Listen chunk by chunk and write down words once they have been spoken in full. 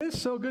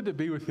so good to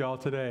be with y'all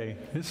today.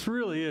 This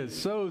really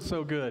is so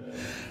good.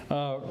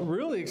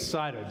 Really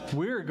excited.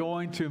 We're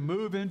going to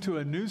move into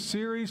a new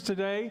series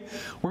today.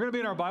 We're going to be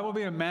in our Bible,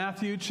 in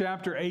Matthew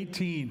chapter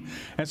 18.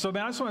 And so,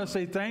 man, I just want to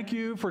say thank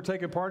you for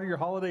taking part of your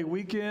holiday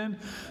weekend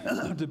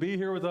to be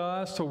here with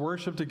us, to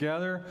worship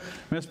together.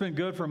 And it's been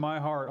good for my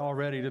heart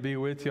already to be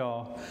with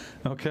y'all.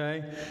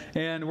 Okay?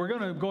 And we're going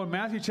to go in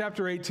Matthew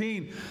chapter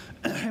 18.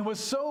 And what's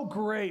so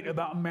great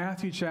about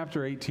Matthew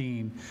chapter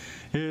 18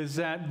 is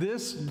that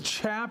this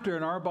chapter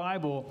in our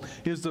Bible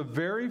is the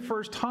very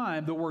first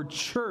time the word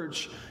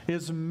church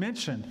is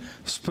mentioned.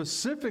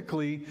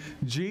 Specifically,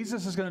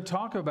 Jesus is going to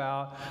talk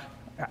about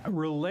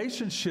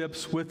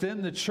relationships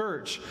within the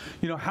church.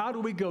 You know, how do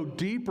we go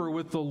deeper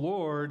with the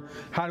Lord?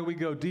 How do we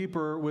go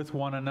deeper with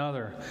one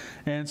another?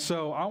 And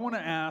so I want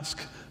to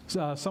ask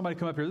somebody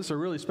come up here. This is a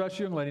really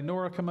special young lady.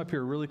 Nora, come up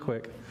here really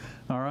quick.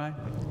 All right?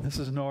 This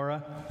is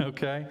Nora,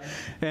 okay?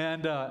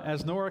 And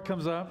as Nora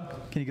comes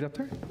up, can you get up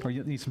there? Or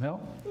you need some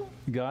help?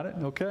 You got it?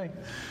 Okay.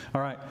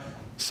 All right.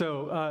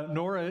 So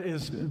Nora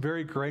is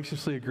very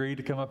graciously agreed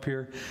to come up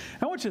here.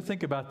 I want you to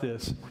think about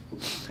this.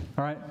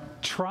 All right?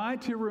 Try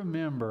to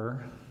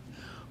remember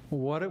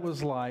what it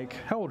was like.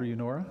 How old are you,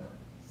 Nora?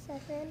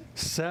 7.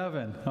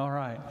 7. All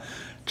right.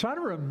 Try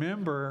to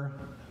remember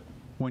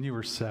when you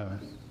were 7.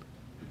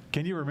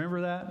 Can you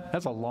remember that?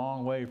 That's a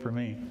long way for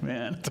me,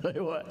 man. I'll tell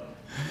you what.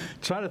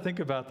 Try to think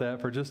about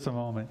that for just a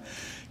moment.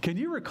 Can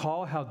you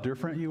recall how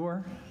different you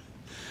were?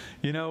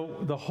 You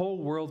know, the whole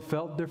world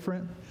felt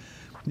different.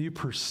 You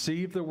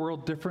perceived the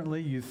world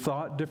differently. You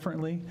thought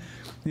differently.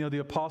 You know, the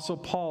Apostle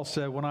Paul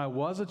said, when I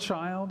was a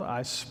child,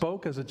 I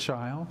spoke as a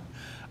child.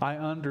 I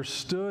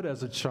understood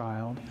as a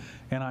child.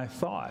 And I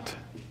thought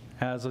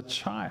as a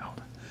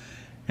child.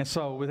 And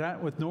so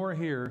with Nora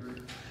here,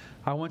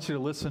 I want you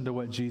to listen to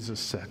what Jesus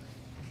said.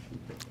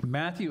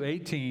 Matthew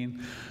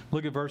 18,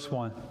 look at verse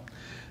 1.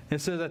 It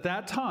says, at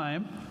that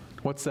time,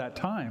 what's that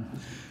time?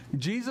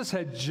 Jesus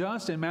had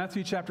just, in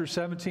Matthew chapter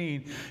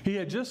 17, he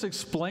had just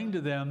explained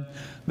to them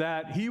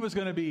that he was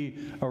going to be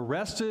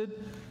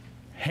arrested,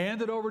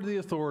 handed over to the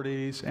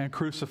authorities, and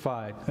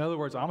crucified. In other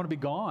words, I'm going to be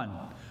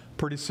gone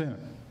pretty soon.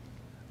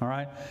 All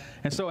right?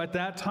 And so at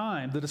that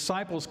time, the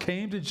disciples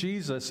came to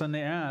Jesus and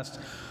they asked,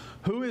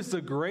 who is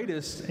the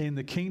greatest in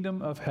the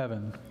kingdom of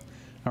heaven?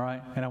 All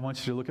right? And I want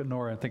you to look at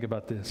Nora and think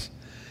about this.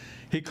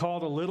 He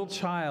called a little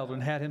child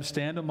and had him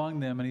stand among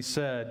them, and he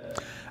said,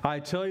 I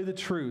tell you the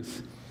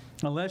truth,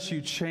 unless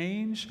you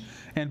change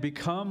and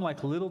become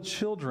like little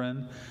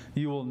children,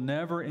 you will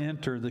never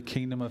enter the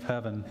kingdom of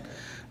heaven.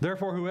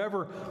 Therefore,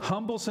 whoever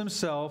humbles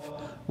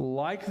himself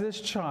like this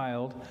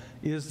child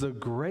is the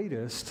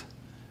greatest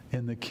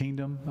in the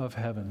kingdom of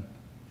heaven.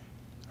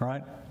 All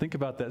right? Think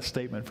about that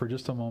statement for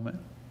just a moment.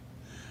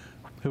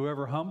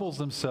 Whoever humbles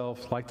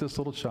themselves like this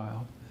little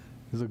child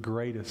is the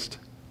greatest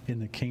in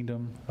the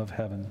kingdom of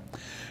heaven.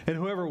 And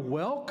whoever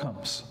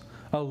welcomes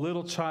a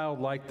little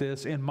child like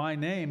this in my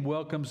name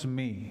welcomes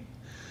me.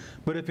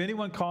 But if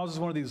anyone causes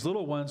one of these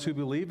little ones who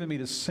believe in me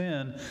to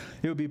sin,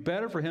 it would be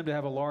better for him to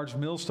have a large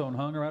millstone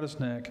hung around his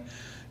neck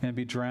and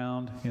be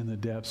drowned in the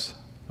depths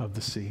of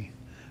the sea.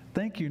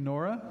 Thank you,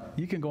 Nora.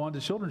 You can go on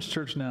to children's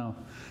church now.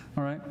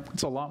 All right?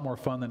 It's a lot more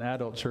fun than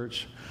adult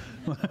church.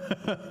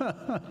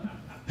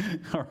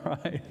 All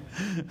right.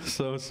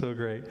 So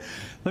great.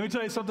 Let me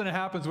tell you something that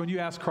happens when you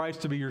ask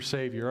Christ to be your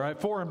Savior. All right.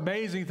 4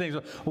 amazing things.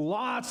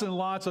 Lots and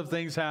lots of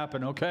things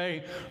happen,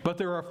 okay? But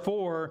there are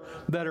 4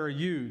 that are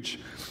huge.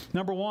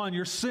 Number 1,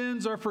 your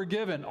sins are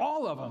forgiven.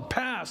 All of them,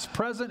 past,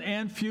 present,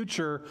 and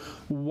future,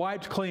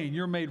 wiped clean.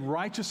 You're made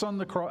righteous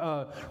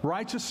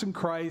righteous in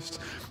Christ.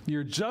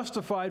 You're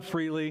justified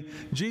freely.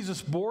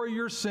 Jesus bore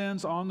your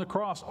sins on the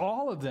cross,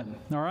 all of them.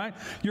 All right.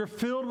 You're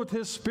filled with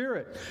His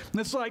Spirit.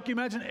 And it's like,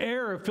 imagine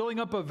air filling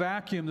up a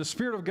vacuum. The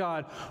Spirit of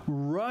God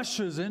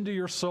rushes into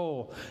your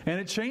soul and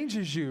it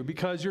changes you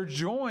because you're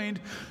joined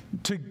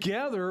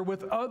together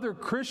with other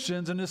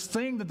Christians in this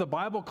thing that the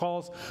Bible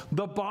calls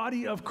the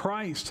body of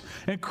Christ.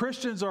 And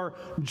Christians are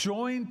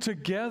joined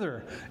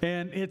together.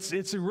 And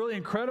it's really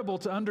incredible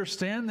to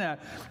understand that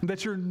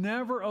you're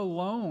never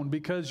alone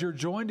because you're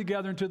joined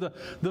together into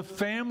the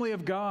family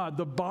of God,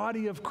 the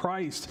body of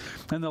Christ.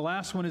 And the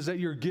last one is that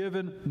you're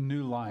given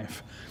new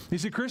life. You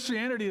see,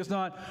 Christianity is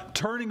not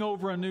turning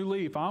over a new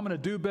leaf. I'm going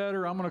to do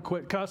better. I'm going to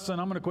quit cussing.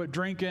 I'm going to quit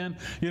drinking,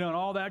 and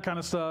all that kind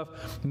of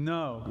stuff.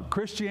 No,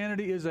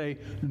 Christianity is a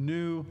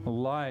new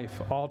life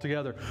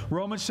altogether.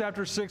 Romans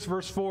chapter 6,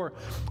 verse 4,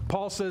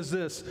 Paul says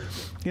this,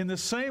 in the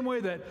same way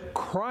that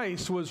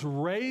Christ was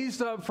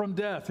raised up from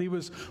death, he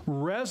was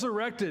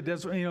resurrected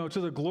as to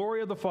the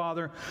glory of the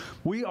Father,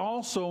 we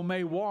also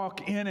may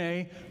walk in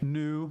a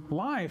new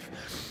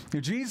life.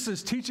 Jesus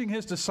is teaching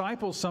his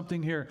disciples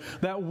something here,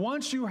 that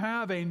once you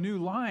have a new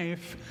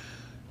life,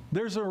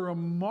 there's a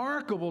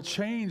remarkable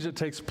change that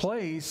takes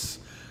place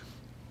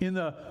in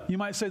you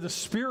might say, the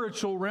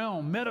spiritual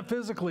realm.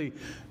 Metaphysically,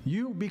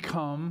 you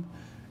become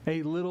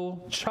a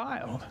little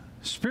child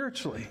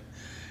spiritually.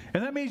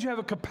 And that means you have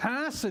a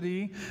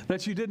capacity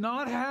that you did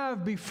not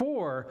have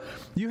before.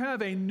 You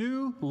have a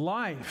new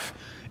life,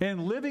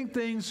 and living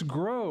things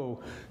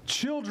grow.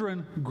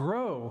 Children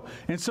grow.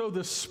 And so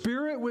the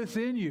spirit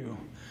within you,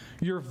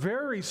 your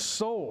very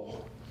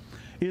soul,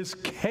 is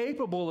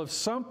capable of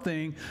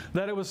something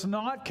that it was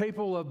not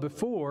capable of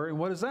before. And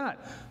what is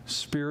that?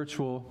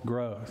 Spiritual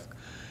growth.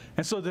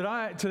 And so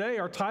today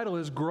our title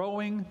is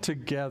Growing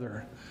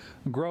Together.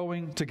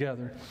 Growing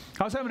together.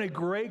 I was having a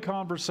great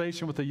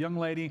conversation with a young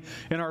lady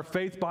in our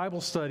faith Bible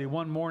study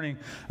one morning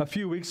a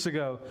few weeks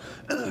ago.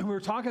 We were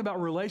talking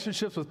about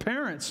relationships with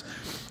parents,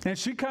 and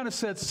she kind of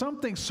said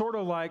something sort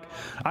of like,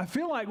 I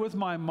feel like with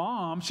my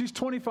mom, she's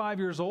 25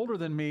 years older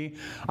than me,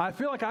 I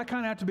feel like I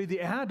kind of have to be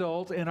the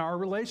adult in our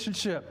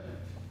relationship.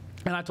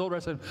 And I told her, I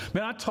said,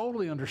 man, I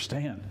totally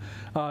understand.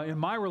 In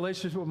my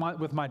relationship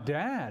with my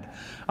dad,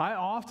 I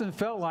often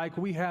felt like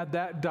we had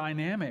that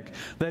dynamic,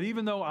 that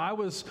even though I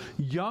was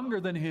younger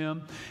than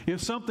him,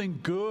 if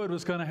something good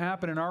was going to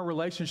happen in our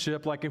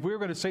relationship, like if we were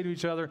going to say to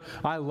each other,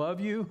 I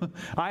love you,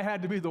 I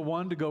had to be the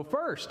one to go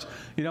first.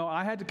 You know,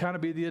 I had to kind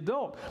of be the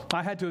adult.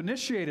 I had to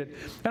initiate it.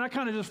 And I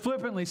kind of just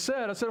flippantly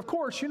said, I said, of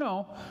course, you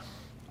know,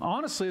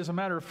 honestly, as a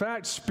matter of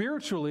fact,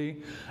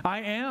 spiritually,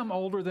 I am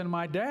older than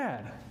my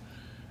dad.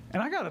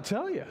 And I got to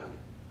tell you,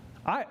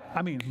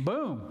 I mean,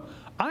 boom,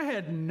 I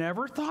had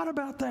never thought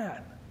about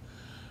that.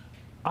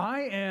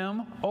 I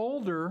am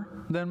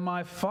older than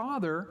my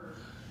father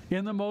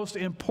in the most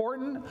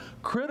important,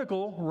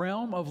 critical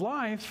realm of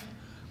life,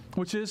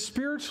 which is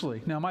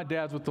spiritually. Now, my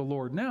dad's with the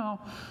Lord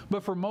now,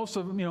 but for most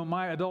of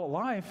my adult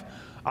life,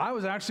 I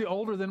was actually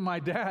older than my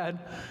dad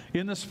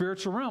in the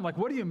spiritual realm. Like,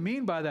 what do you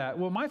mean by that?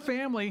 Well, my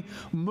family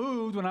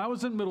moved when I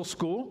was in middle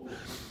school.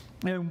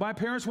 And my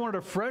parents wanted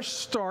a fresh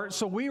start,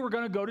 so we were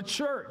going to go to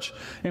church.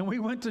 And we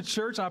went to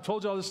church. I've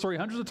told you all this story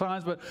hundreds of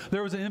times, but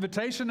there was an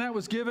invitation that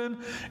was given,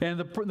 and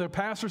the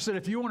pastor said,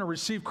 if you want to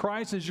receive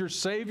Christ as your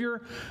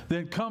Savior,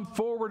 then come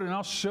forward and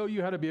I'll show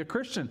you how to be a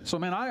Christian. So,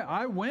 man,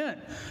 I went.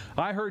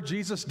 I heard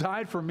Jesus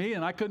died for me,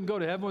 and I couldn't go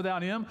to heaven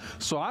without him.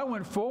 So I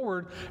went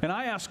forward, and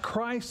I asked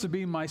Christ to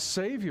be my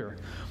Savior.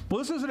 Well,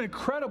 this is an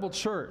incredible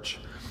church.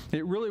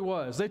 It really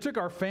was. They took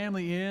our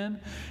family in,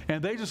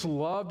 and they just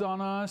loved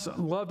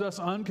us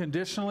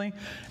unconditionally.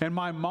 And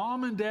my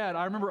mom and dad,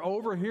 I remember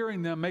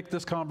overhearing them make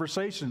this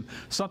conversation,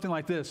 something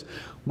like this: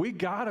 we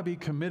got to be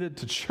committed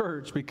to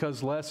church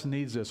because Les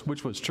needs this,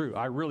 which was true.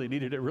 I really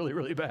needed it really,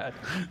 really bad.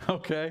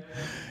 Okay?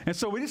 And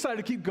so we decided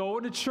to keep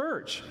going to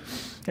church.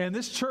 And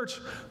this church,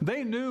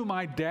 they knew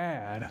my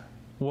dad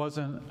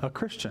wasn't a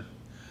Christian.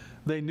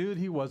 They knew that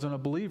he wasn't a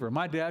believer.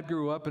 My dad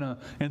grew up in a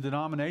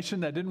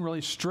denomination that didn't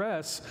really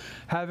stress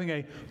having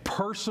a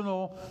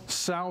personal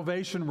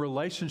salvation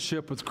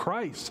relationship with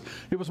Christ.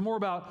 It was more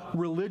about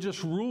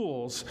religious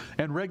rules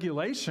and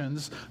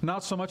regulations,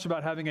 not so much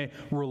about having a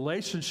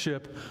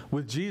relationship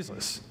with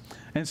Jesus.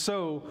 And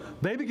so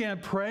they began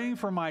praying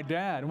for my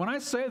dad. When I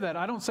say that,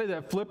 I don't say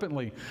that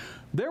flippantly.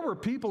 There were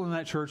people in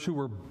that church who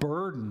were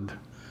burdened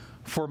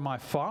for my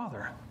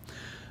father.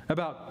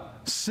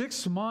 About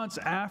 6 months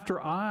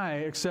after I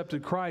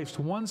accepted Christ,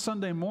 one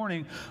Sunday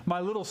morning,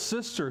 my little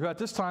sister, who at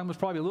this time was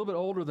probably a little bit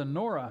older than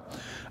Nora,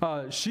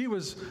 she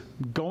was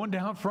going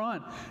down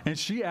front, and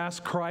she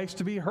asked Christ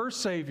to be her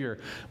Savior.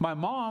 My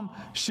mom,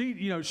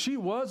 she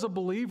was a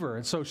believer,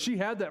 and so she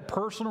had that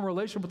personal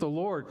relationship with the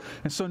Lord.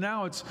 And so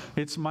now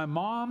it's my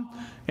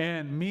mom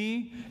and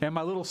me and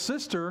my little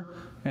sister,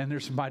 and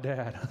there's my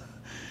dad.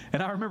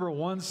 And I remember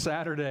one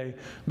Saturday,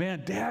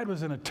 man, Dad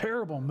was in a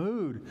terrible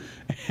mood.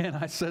 And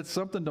I said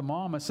something to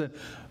Mom. I said,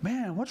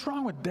 man, what's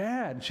wrong with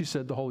Dad? And she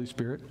said, the Holy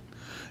Spirit.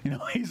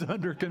 He's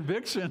under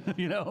conviction.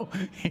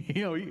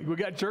 We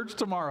got church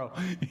tomorrow.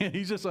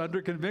 He's just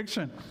under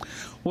conviction.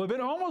 Well, it's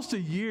been almost a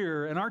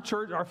year, and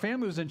our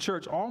family was in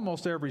church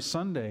almost every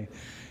Sunday.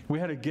 We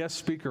had a guest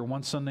speaker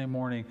one Sunday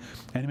morning,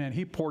 and man,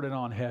 he poured it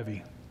on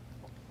heavy.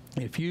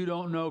 If you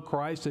don't know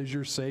Christ as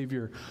your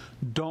Savior,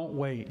 don't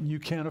wait. You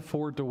can't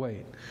afford to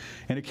wait.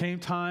 And it came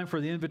time for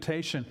the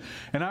invitation.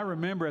 And I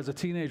remember as a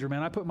teenager,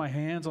 man, I put my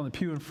hands on the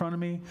pew in front of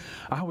me.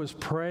 I was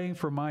praying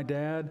for my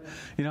dad.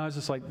 I was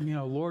just like,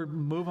 Lord,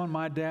 move on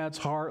my dad's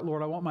heart.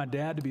 Lord, I want my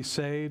dad to be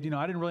saved.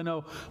 I didn't really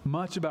know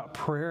much about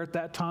prayer at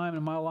that time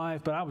in my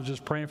life, but I was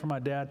just praying for my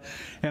dad.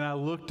 And I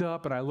looked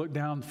up and I looked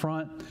down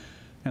front,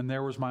 and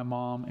there was my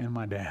mom and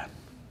my dad.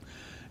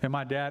 And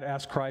my dad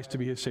asked Christ to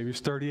be his Savior. He's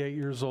 38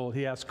 years old.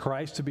 He asked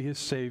Christ to be his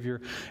Savior.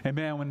 And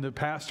man, when the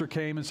pastor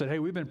came and said, hey,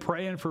 we've been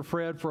praying for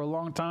Fred for a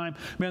long time,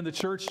 man, the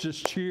church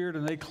just cheered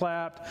and they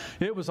clapped.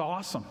 It was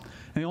awesome.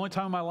 And the only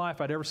time in my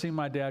life I'd ever seen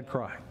my dad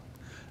cry.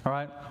 All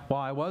right?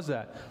 Why was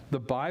that? The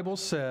Bible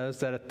says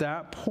that at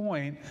that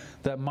point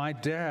that my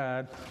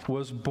dad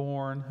was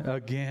born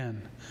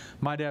again.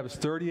 My dad was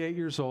 38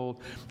 years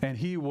old, and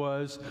he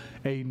was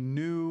a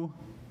new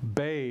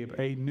babe,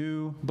 a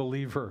new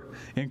believer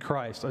in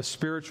Christ, a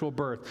spiritual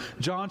birth.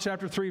 John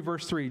chapter 3,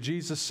 verse 3,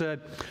 Jesus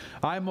said,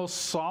 I most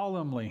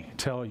solemnly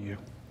tell you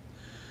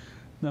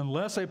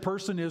unless a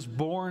person is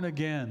born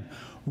again,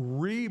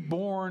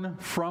 reborn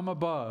from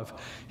above,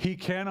 he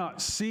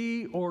cannot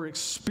see or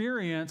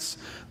experience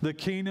the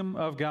kingdom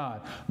of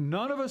God.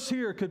 None of us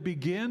here could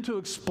begin to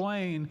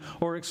explain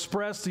or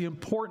express the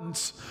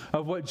importance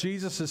of what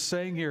Jesus is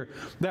saying here.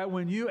 That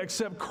when you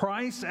accept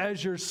Christ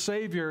as your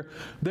Savior,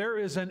 there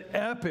is an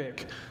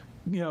epic,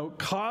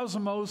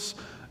 cosmos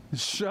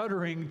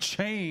shuddering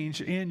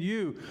change in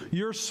you.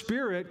 Your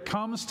spirit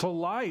comes to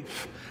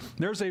life.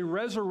 There's a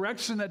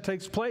resurrection that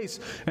takes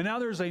place, and now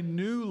there's a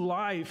new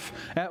life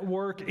at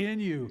work in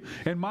you.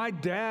 And my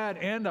dad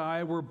and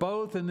I were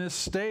both in this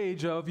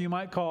stage of, you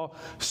might call,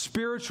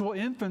 spiritual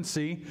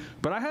infancy,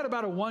 but I had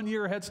about a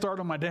 1-year head start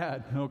on my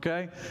dad,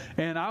 okay?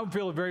 And I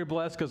feel very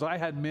blessed because I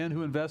had men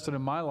who invested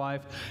in my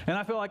life, and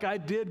I feel like I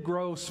did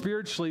grow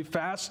spiritually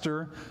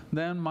faster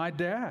than my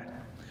dad.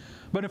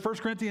 But in 1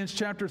 Corinthians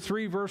chapter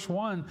 3, verse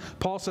 1,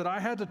 Paul said, I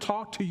had to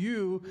talk to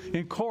you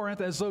in Corinth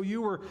as though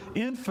you were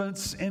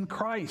infants in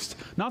Christ.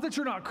 Not that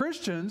you're not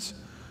Christians.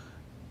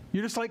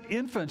 You're just like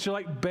infants. You're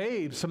like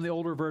babes. Some of the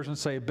older versions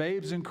say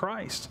babes in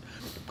Christ.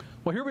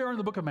 Well, here we are in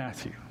the book of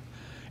Matthew.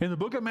 In the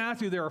book of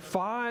Matthew, there are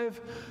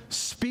 5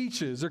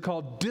 speeches. They're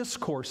called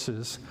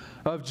discourses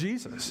of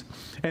Jesus.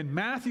 And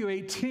Matthew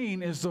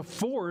 18 is the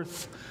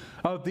 4th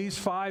of these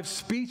 5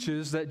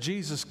 speeches that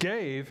Jesus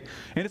gave,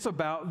 and it's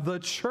about the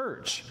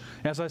church.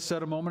 As I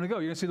said a moment ago,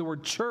 you're going to see the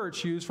word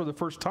church used for the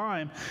first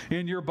time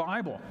in your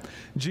Bible.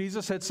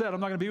 Jesus had said, I'm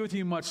not going to be with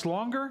you much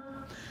longer.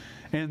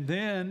 And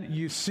then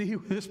you see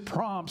this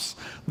prompts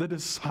the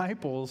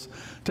disciples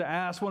to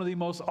ask one of the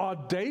most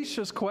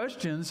audacious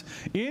questions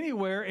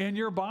anywhere in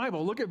your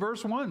Bible. Look at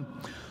verse 1.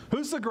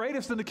 Who's the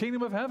greatest in the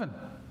kingdom of heaven?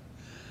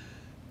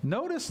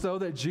 Notice, though,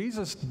 that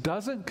Jesus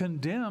doesn't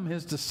condemn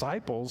his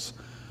disciples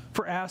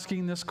for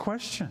asking this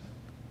question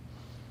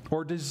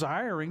or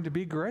desiring to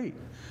be great.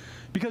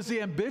 Because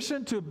the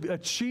ambition to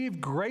achieve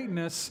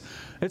greatness,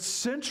 it's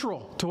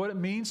central to what it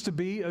means to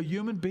be a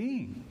human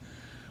being.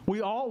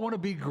 We all want to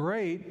be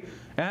great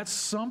at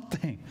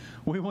something.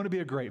 We want to be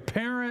a great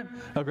parent,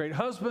 a great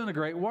husband, a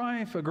great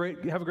wife,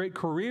 have a great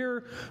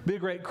career, be a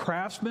great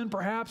craftsman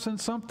perhaps in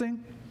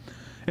something.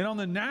 And on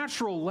the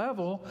natural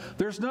level,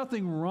 there's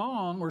nothing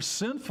wrong or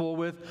sinful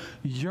with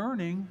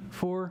yearning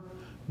for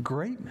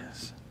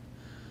greatness.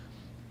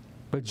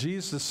 But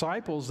Jesus'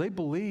 disciples, they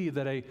believed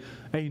that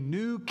a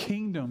new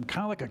kingdom,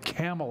 kind of like a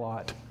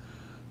Camelot,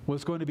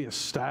 was going to be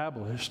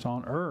established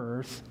on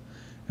earth.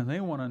 And they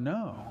want to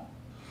know,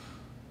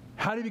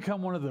 how do you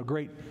become one of the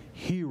great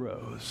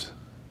heroes,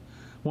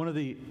 one of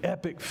the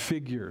epic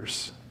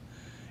figures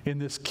in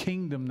this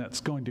kingdom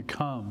that's going to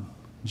come,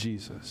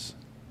 Jesus?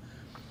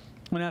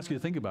 I'm going to ask you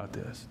to think about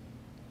this.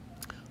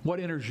 What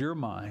enters your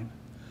mind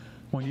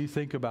when you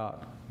think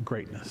about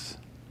greatness?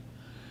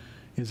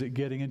 Is it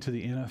getting into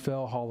the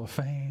NFL Hall of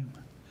Fame?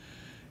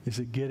 Is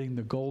it getting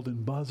the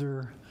golden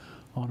buzzer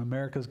on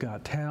America's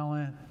Got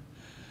Talent?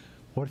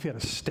 What if you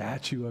had a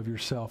statue of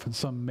yourself in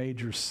some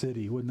major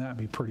city? Wouldn't that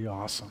be pretty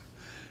awesome?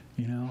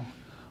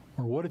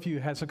 Or what if you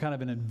had some kind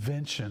of an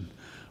invention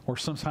or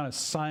some kind of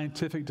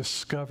scientific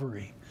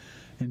discovery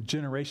and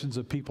generations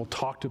of people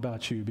talked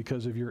about you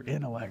because of your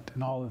intellect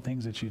and all the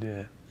things that you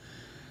did?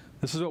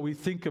 This is what we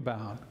think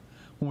about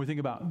when we think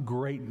about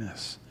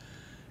greatness.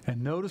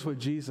 And notice what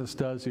Jesus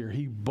does here.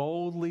 He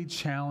boldly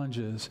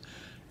challenges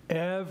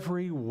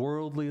every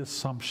worldly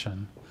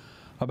assumption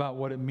about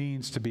what it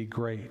means to be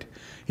great.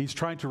 He's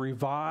trying to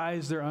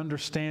revise their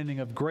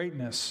understanding of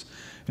greatness.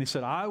 And he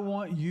said, I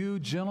want you,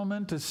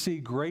 gentlemen, to see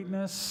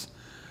greatness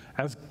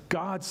as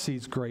God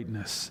sees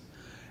greatness.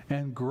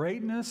 And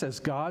greatness as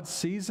God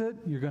sees it,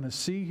 you're going to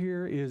see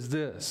here, is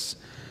this.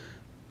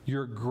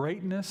 Your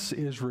greatness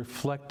is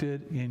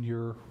reflected in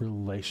your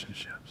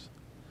relationships.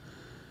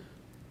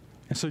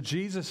 And so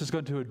Jesus is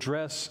going to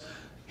address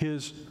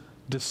his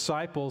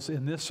disciples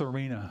in this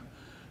arena.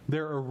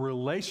 There are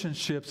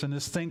relationships in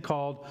this thing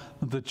called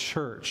the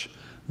church,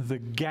 the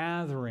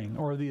gathering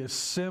or the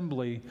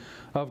assembly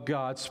of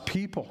God's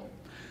people.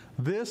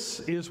 This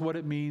is what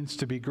it means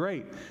to be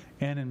great.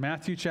 And in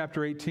Matthew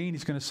chapter 18,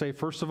 he's going to say,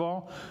 first of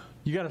all,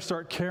 you got to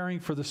start caring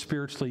for the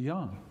spiritually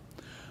young.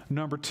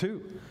 Number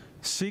 2,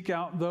 seek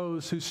out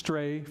those who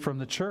stray from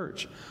the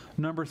church.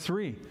 Number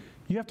 3,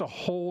 you have to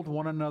hold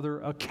one another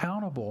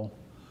accountable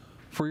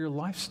for your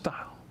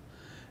lifestyle.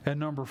 And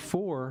number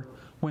 4,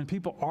 when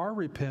people are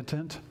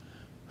repentant,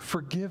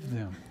 forgive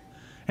them.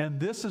 And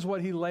this is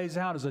what he lays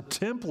out as a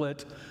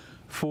template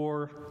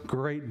for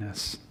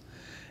greatness.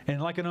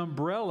 And like an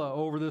umbrella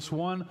over this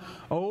one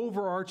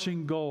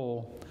overarching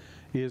goal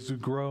is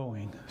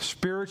growing,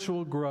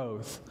 spiritual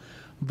growth,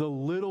 the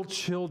little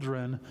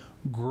children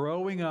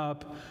growing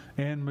up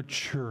and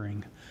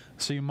maturing.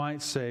 So you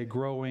might say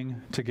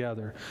growing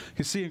together.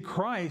 You see, in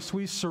Christ,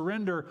 we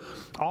surrender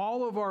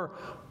all of our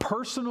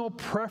personal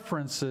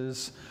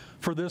preferences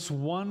for this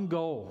one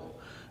goal.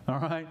 All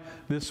right?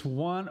 This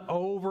one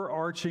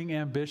overarching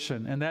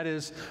ambition, and that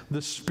is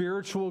the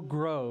spiritual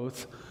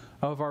growth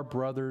of our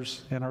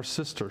brothers and our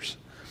sisters.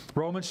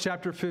 Romans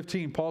chapter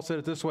 15, Paul said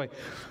it this way: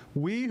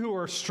 we who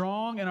are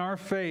strong in our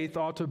faith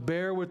ought to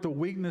bear with the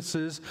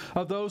weaknesses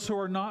of those who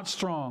are not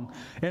strong,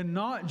 and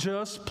not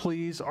just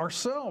please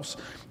ourselves.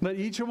 Let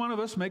each one of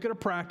us make it a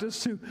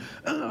practice to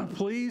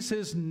please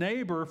his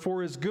neighbor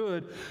for his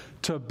good,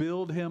 to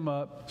build him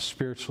up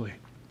spiritually.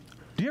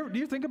 Do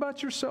you think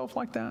about yourself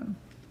like that?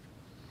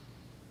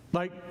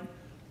 Like,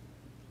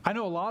 I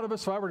know a lot of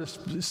us, if I were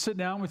to sit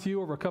down with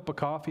you over a cup of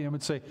coffee, I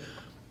would say,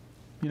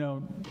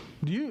 do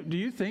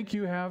you think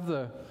you have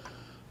the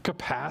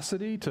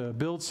capacity to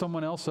build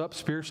someone else up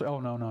spiritually? Oh,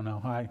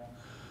 no.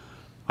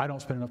 I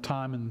don't spend enough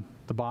time in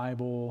the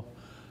Bible.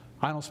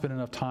 I don't spend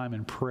enough time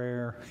in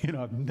prayer.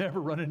 I've never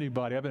run into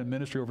anybody. I've been in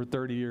ministry over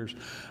 30 years.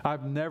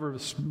 I've never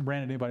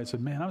ran into anybody and said,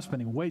 man, I'm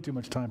spending way too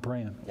much time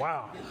praying.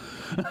 Wow.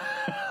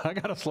 I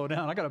got to slow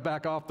down. I got to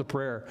back off the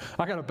prayer.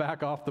 I got to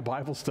back off the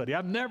Bible study.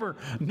 I've never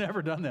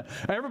done that.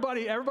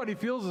 Everybody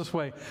feels this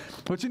way.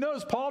 But you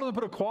notice Paul doesn't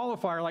put a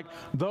qualifier like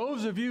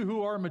those of you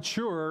who are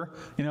mature,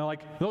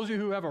 like those of you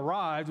who have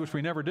arrived, which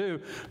we never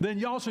do, then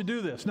y'all should do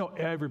this. No,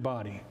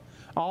 everybody.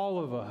 All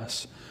of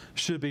us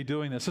should be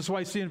doing this. That's why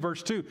you see in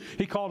verse 2,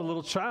 he called a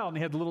little child, and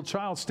he had the little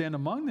child stand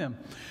among them.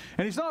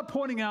 And he's not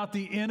pointing out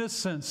the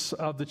innocence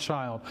of the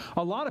child.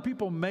 A lot of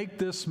people make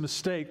this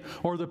mistake,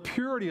 or the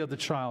purity of the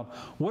child.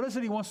 What is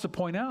it he wants to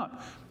point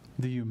out?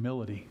 The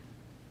humility.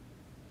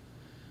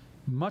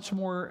 Much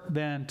more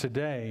than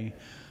today,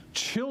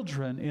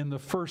 children in the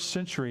first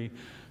century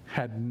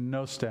had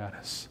no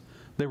status.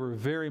 They were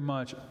very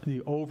much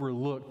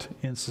overlooked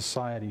in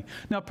society.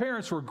 Now,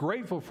 parents were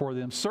grateful for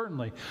them,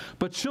 certainly,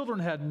 but children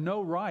had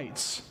no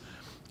rights,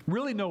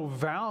 really no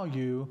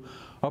value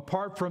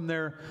apart from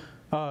their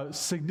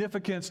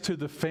significance to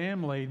the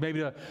family,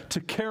 maybe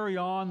to carry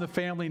on the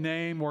family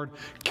name or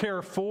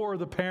care for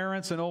the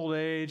parents in old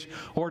age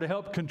or to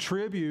help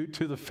contribute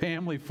to the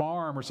family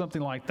farm or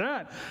something like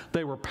that.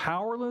 They were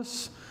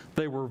powerless.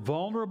 They were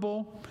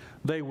vulnerable.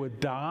 They would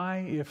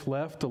die if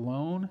left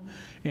alone.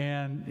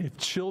 And if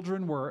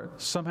children were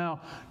somehow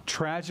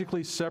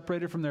tragically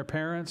separated from their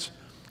parents,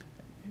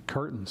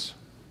 curtains.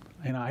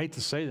 And I hate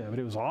to say that, but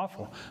it was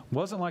awful. It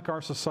wasn't like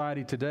our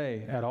society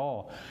today at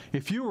all.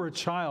 If you were a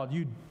child,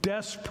 you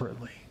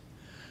desperately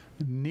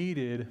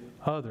needed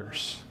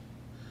others.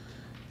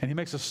 And he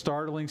makes a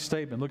startling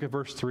statement. Look at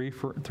verse 3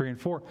 and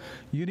 4.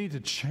 You need to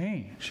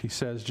change, he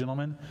says,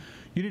 gentlemen.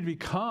 You need to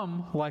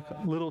become like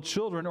little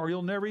children, or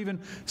you'll never even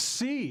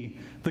see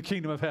the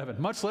kingdom of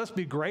heaven, much less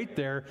be great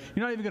there.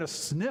 You're not even going to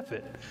sniff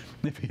it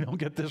if you don't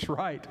get this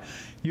right.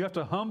 You have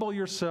to humble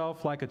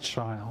yourself like a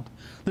child.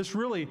 This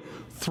really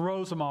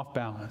throws them off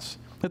balance.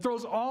 It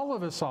throws all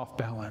of us off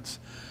balance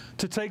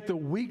to take the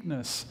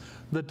weakness,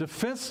 the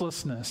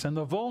defenselessness, and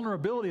the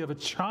vulnerability of a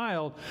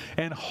child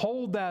and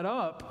hold that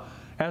up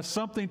as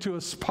something to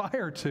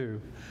aspire to,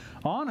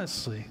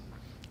 honestly.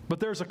 But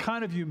there's a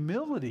kind of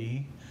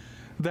humility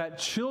that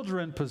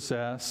children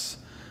possess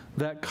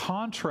that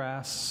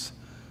contrasts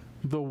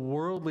the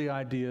worldly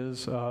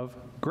ideas of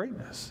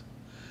greatness.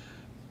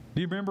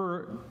 Do you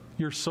remember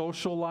your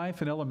social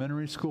life in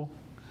elementary school?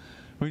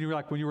 When you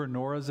were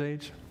Nora's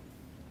age?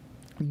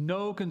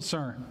 No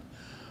concern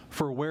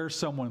for where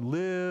someone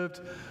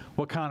lived,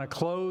 what kind of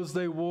clothes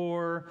they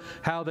wore,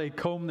 how they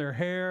combed their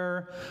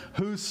hair,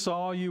 who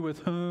saw you with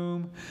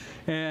whom.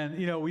 And,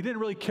 we didn't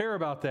really care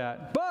about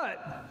that.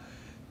 But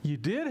you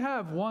did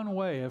have one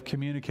way of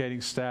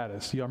communicating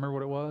status. You remember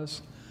what it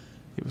was?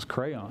 It was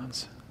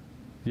crayons.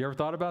 You ever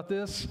thought about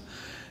this?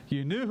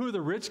 You knew who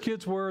the rich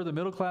kids were, the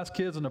middle class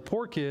kids, and the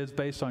poor kids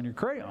based on your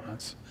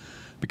crayons.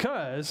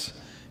 Because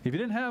if you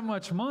didn't have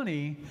much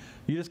money,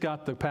 you just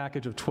got the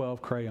package of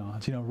 12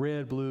 crayons.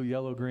 Red, blue,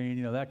 yellow,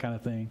 green, that kind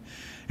of thing.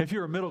 If you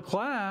were middle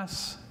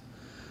class,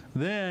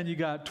 then you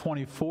got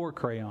 24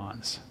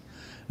 crayons.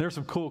 There's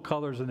some cool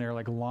colors in there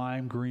like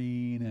lime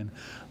green and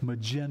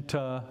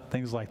magenta,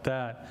 things like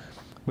that.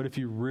 But if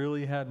you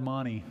really had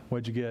money,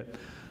 what'd you get?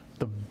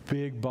 The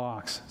big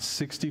box,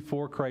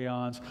 64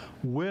 crayons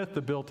with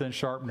the built-in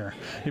sharpener.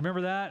 You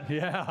remember that?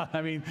 Yeah.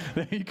 I mean,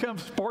 you come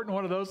sporting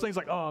one of those things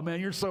like, oh, man,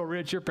 you're so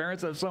rich. Your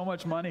parents have so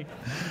much money.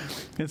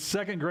 In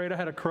second grade, I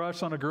had a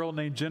crush on a girl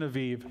named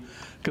Genevieve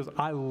because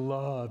I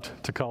loved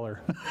to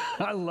color.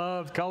 I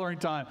loved coloring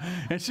time.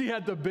 And she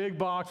had the big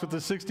box with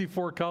the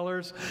 64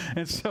 colors.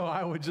 And so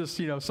I would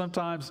just,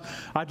 sometimes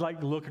I'd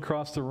like to look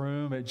across the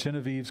room at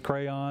Genevieve's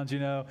crayons,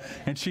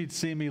 and she'd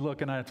see me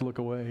look and I'd have to look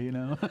away,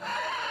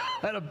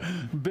 I had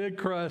a big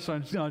crush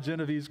on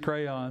Genevieve's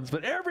crayons.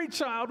 But every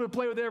child would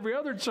play with every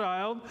other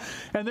child,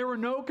 and there were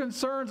no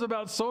concerns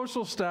about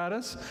social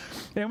status.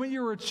 And when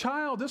you were a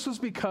child, this was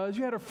because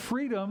you had a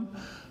freedom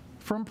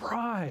from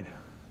pride.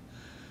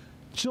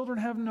 Children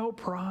have no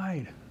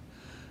pride.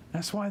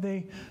 That's why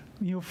they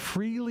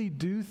freely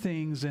do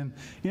things and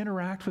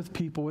interact with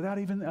people without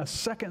even a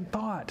second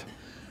thought.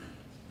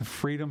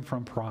 Freedom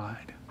from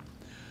pride.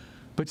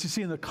 But you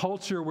see, in the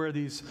culture where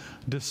these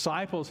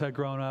disciples had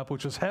grown up,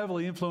 which was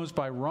heavily influenced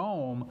by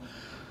Rome,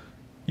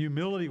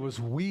 Humility was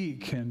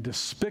weak and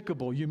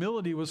despicable.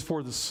 Humility was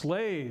for the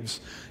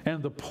slaves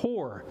and the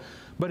poor.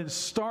 But in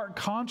stark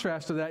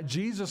contrast to that,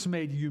 Jesus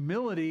made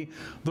humility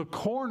the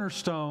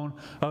cornerstone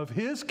of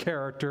his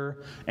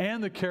character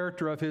and the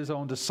character of his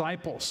own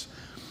disciples.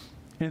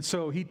 And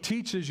so he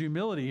teaches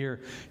humility here.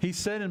 He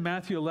said in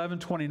Matthew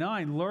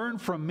 11:29, "Learn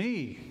from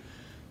me,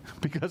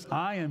 because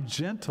I am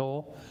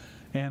gentle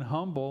and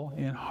humble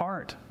in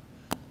heart."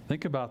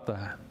 Think about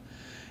that.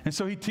 And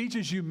so he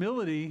teaches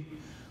humility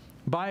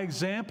by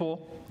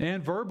example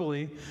and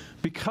verbally,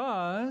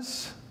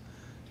 because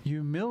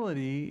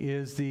humility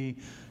is the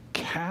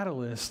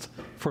catalyst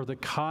for the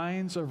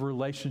kinds of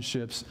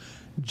relationships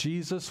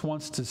Jesus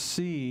wants to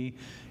see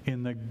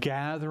in the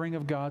gathering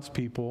of God's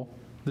people,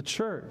 the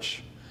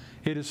church.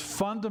 It is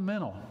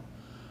fundamental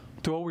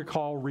to what we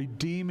call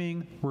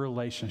redeeming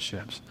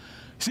relationships.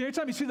 See, every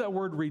time you see that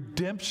word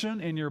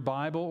redemption in your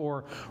Bible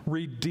or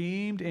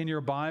redeemed in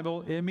your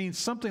Bible, it means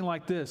something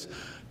like this: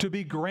 to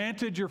be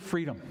granted your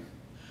freedom,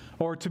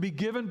 or to be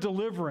given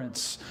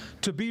deliverance,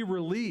 to be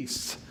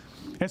released.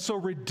 And so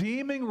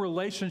redeeming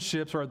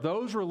relationships are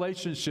those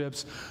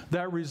relationships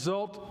that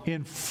result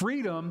in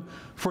freedom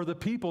for the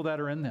people that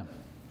are in them.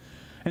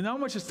 And now I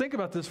want you to think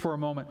about this for a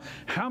moment.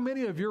 How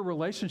many of your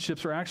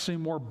relationships are actually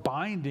more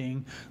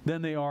binding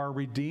than they are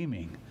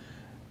redeeming?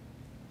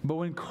 But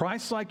when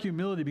Christ-like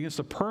humility begins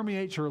to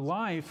permeate your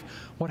life,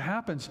 what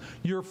happens?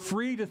 You're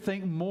free to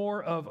think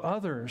more of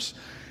others.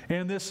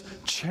 And this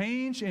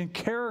change in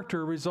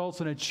character results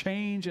in a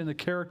change in the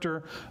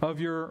character of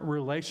your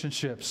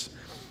relationships.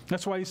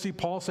 That's why you see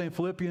Paul say in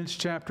Philippians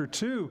chapter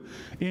 2,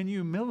 in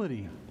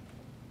humility,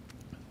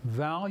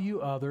 value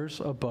others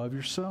above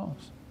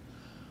yourselves,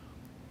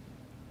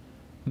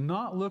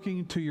 not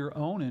looking to your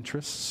own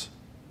interests,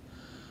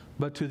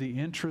 but to the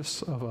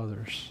interests of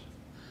others.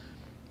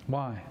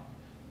 Why?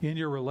 In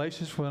your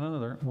relationship with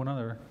one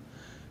another,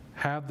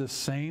 have the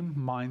same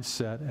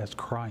mindset as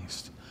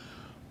Christ.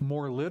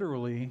 More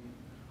literally,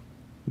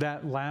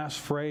 that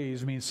last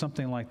phrase means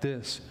something like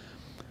this: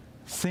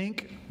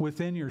 think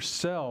within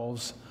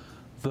yourselves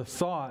the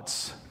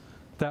thoughts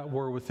that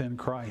were within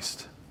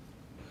Christ.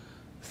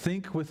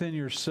 Think within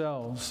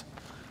yourselves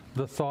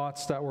the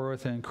thoughts that were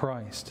within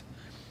Christ.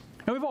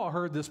 And we've all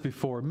heard this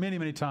before many,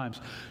 many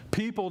times.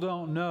 People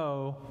don't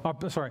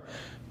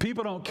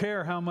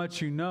care how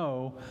much you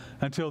know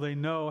until they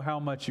know how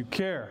much you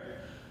care.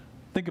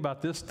 Think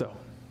about this, though.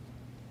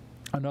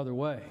 Another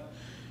way.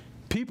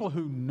 People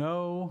who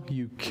know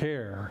you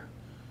care,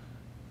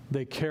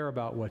 they care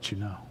about what you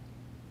know.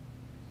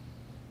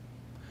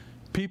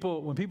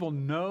 When people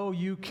know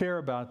you care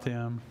about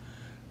them,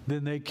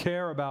 then they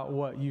care about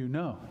what you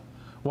know.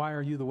 Why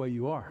are you the way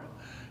you are?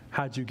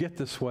 How'd you get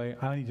this way?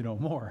 I need to know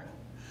more.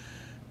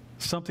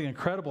 Something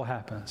incredible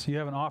happens. You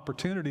have an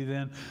opportunity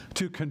then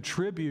to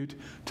contribute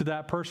to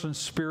that person's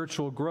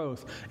spiritual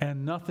growth,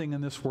 and nothing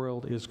in this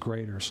world is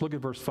greater. So look at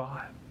verse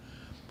 5.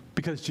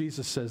 Because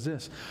Jesus says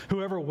this: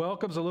 whoever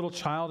welcomes a little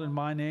child in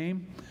my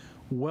name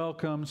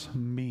welcomes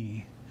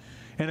me.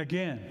 And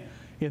again,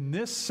 in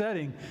this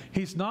setting,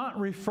 he's not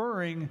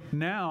referring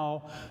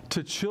now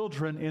to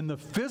children in the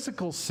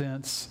physical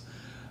sense,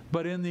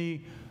 but in the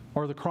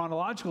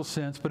chronological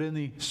sense, but in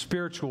the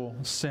spiritual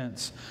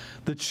sense.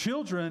 The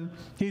children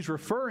he's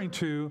referring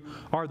to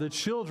are the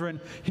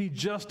children he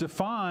just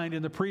defined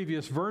in the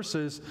previous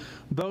verses,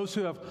 those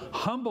who have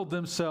humbled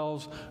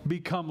themselves,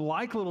 become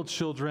like little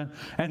children,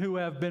 and who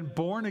have been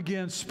born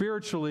again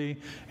spiritually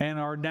and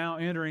are now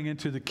entering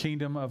into the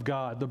kingdom of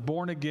God, the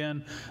born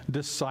again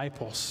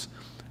disciples.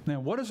 Now,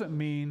 what does it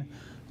mean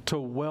to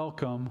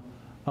welcome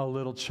a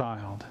little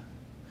child?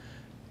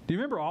 Do you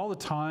remember all the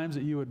times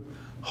that you would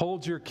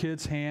hold your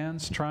kids'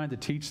 hands trying to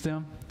teach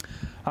them?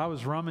 I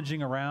was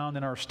rummaging around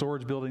in our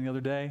storage building the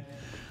other day.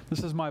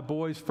 This is my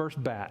boy's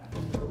first bat.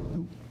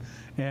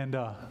 And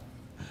a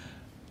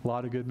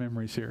lot of good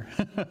memories here.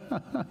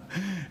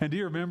 And do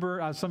you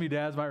remember, some of you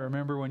dads might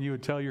remember when you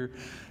would tell your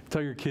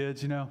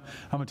kids, I'm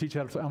going to teach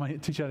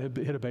you how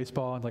to hit a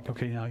baseball. And like,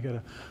 okay, now you got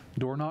to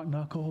door knock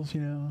knuckles,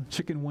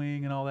 chicken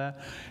wing and all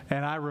that.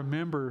 And I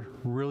remember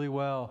really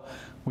well,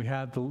 we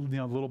had the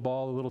little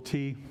ball, the little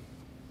tee.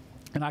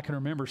 And I can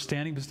remember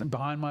standing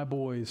behind my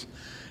boys,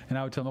 and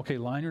I would tell them, okay,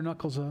 line your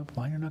knuckles up.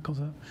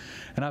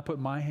 And I put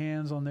my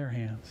hands on their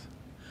hands.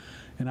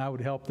 And I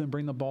would help them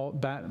bring the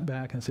bat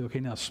back and say, okay,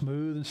 now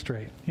smooth and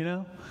straight,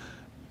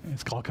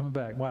 It's all coming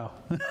back. Wow.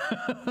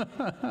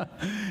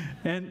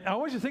 And I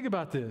want you to think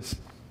about this.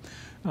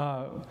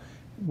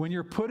 When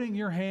you're putting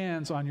your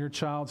hands on your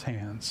child's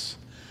hands,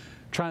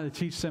 trying to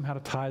teach them how to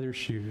tie their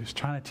shoes,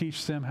 trying to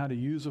teach them how to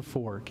use a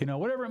fork,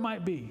 whatever it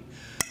might be.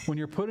 When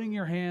you're putting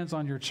your hands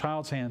on your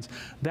child's hands,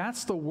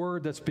 that's the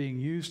word that's being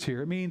used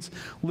here. It means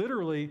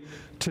literally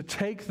to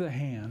take the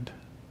hand,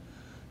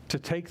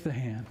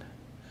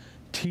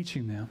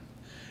 teaching them.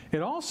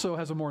 It also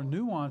has a more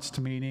nuanced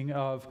meaning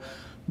of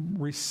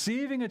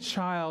receiving a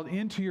child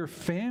into your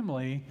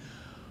family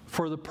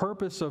for the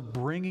purpose of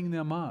bringing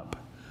them up,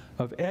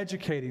 of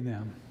educating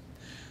them.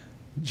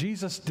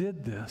 Jesus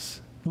did this.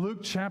 Luke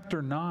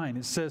chapter 9,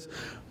 it says,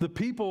 the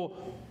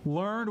people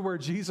learned where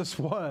Jesus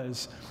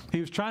was. He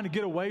was trying to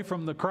get away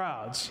from the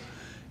crowds.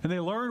 And they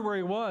learned where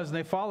he was, and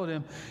they followed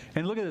him.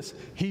 And look at this.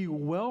 He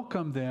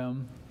welcomed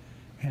them,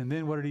 and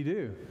then what did he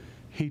do?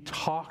 He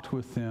talked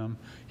with them.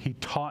 He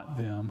taught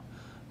them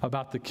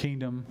about the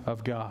kingdom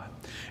of God.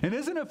 And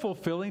isn't it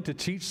fulfilling to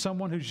teach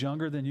someone who's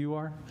younger than you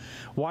are?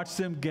 Watch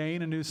them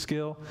gain a new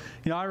skill.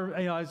 I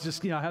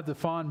have the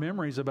fond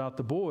memories about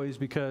the boys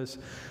because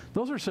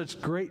those are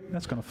such great,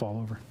 that's going to fall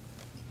over.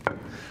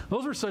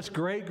 Those were such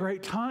great,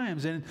 great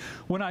times. And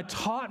when I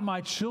taught my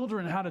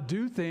children how to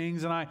do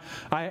things, and I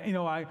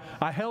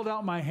held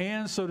out my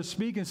hands, so to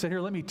speak, and said,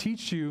 here, let me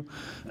teach you,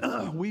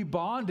 we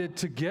bonded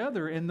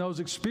together in those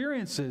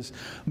experiences.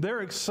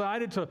 They're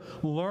excited to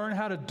learn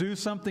how to do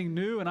something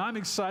new, and I'm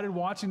excited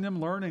watching them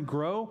learn and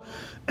grow.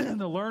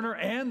 The learner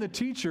and the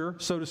teacher,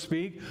 so to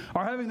speak,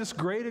 are having this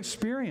great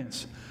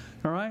experience.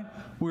 All right?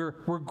 We're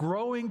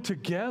growing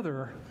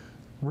together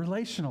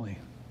relationally.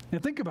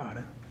 And think about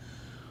it.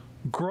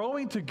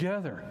 Growing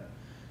together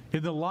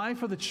in the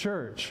life of the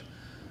church,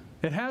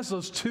 it has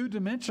those two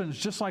dimensions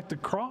just like the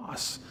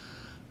cross.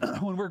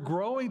 When we're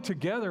growing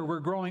together, we're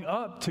growing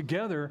up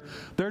together,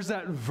 there's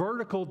that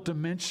vertical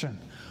dimension.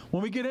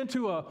 When we get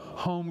into a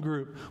home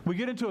group, we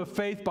get into a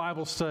faith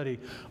Bible study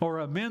or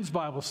a men's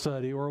Bible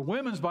study or a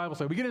women's Bible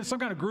study, we get into some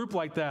kind of group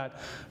like that,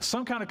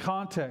 some kind of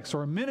context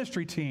or a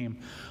ministry team,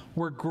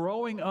 we're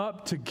growing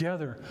up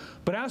together.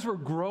 But as we're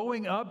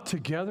growing up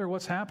together,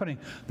 what's happening?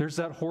 There's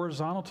that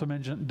horizontal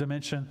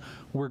dimension.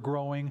 We're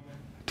growing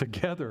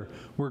together.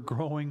 We're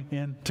growing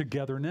in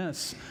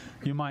togetherness,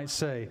 you might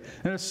say.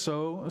 And it's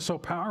so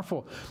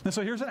powerful. And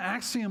so here's an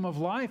axiom of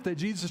life that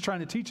Jesus is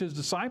trying to teach his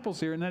disciples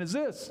here, and that is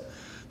this,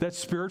 that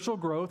spiritual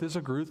growth is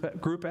a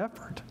group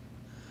effort.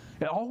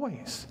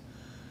 Always.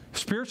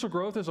 Spiritual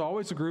growth is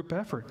always a group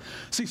effort.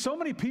 See, so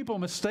many people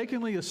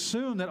mistakenly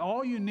assume that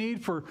all you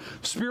need for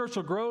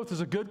spiritual growth is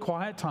a good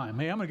quiet time.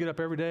 Hey, I'm going to get up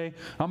every day,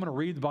 I'm going to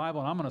read the Bible,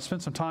 and I'm going to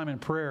spend some time in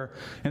prayer.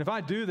 And if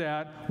I do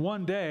that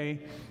one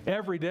day,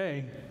 every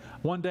day,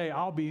 one day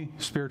I'll be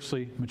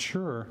spiritually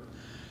mature.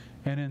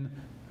 And in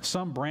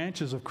some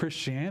branches of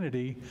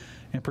Christianity,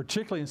 and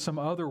particularly in some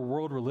other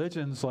world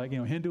religions like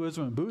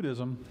Hinduism and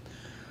Buddhism,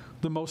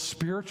 the most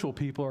spiritual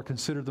people are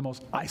considered the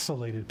most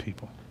isolated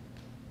people.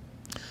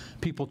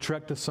 People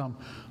trek to some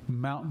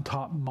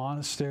mountaintop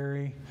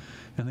monastery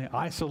and they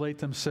isolate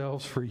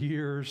themselves for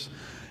years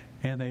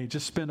and they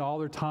just spend all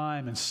their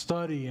time in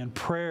study and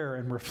prayer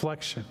and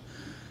reflection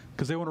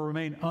because they want to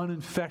remain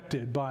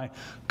uninfected by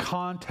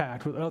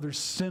contact with other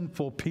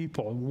sinful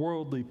people,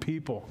 worldly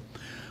people.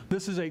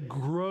 This is a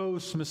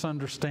gross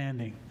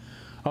misunderstanding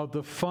of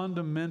the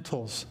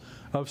fundamentals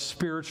of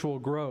spiritual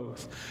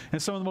growth.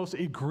 And some of the most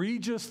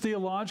egregious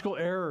theological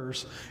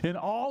errors in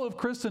all of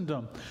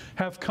Christendom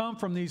have come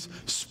from these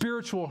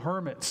spiritual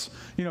hermits,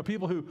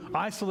 people who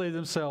isolated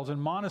themselves in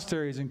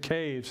monasteries and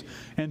caves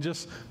and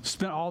just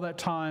spent all that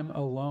time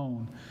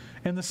alone.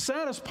 And the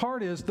saddest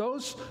part is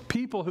those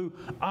people who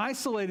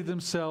isolated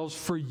themselves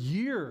for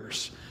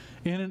years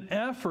in an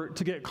effort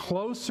to get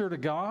closer to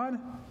God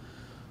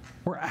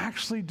were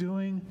actually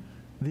doing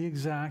the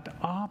exact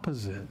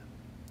opposite.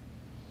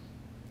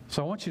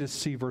 So I want you to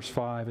see verse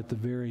 5 at the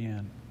very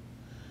end.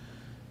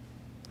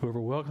 Whoever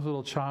welcomes a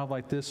little child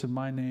like this in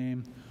my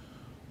name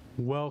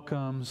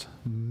welcomes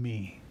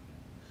me.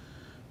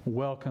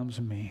 Welcomes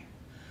me.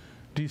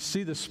 Do you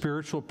see the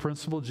spiritual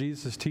principle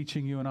Jesus is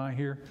teaching you and I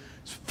here?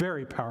 It's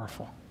very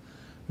powerful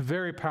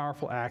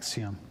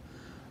axiom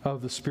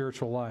of the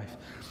spiritual life.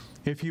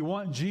 If you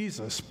want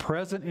Jesus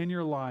present in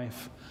your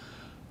life,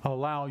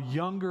 allow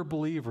younger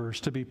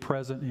believers to be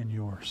present in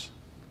yours.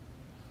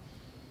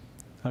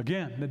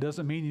 Again, that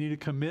doesn't mean you need to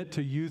commit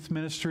to youth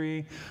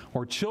ministry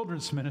or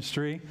children's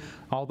ministry,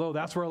 although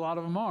that's where a lot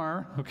of them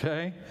are,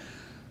 okay?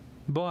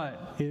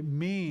 But it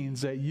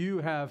means that you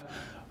have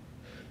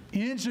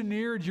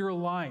engineered your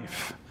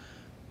life.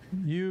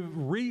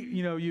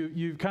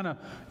 You've kind of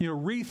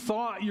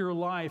rethought your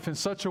life in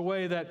such a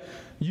way that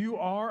you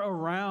are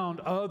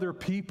around other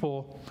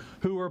people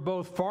who are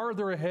both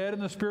farther ahead in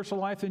the spiritual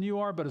life than you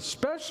are, but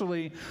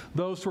especially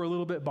those who are a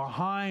little bit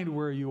behind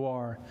where you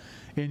are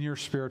in your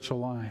spiritual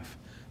life.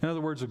 In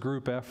other words, a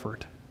group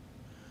effort.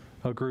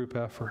 A group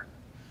effort.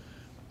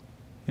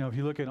 If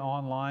you look at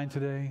online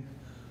today,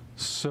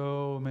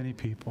 so many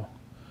people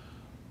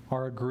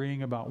are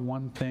agreeing about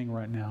one thing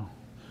right now.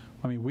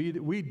 I mean,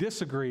 we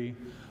disagree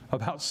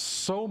about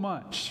so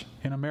much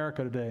in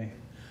America today,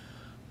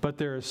 but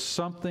there is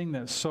something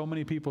that so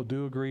many people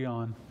do agree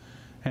on,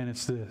 and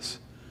it's this.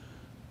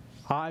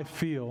 I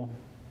feel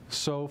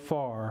so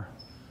far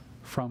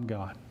from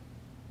God.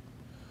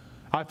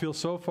 I feel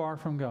so far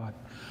from God.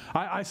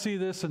 I see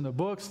this in the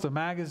books, the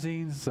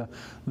magazines, the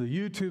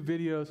YouTube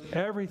videos,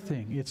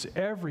 everything. It's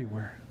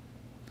everywhere.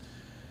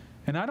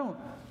 And I don't,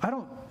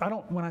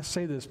 when I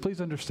say this, please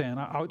understand,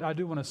 I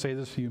do want to say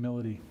this with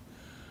humility.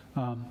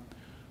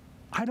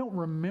 I don't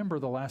remember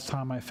the last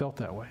time I felt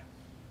that way.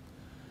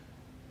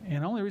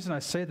 And the only reason I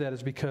say that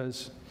is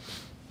because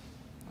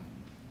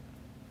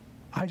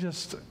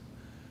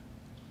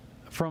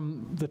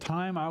from the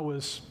time I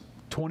was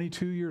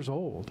 22 years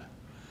old,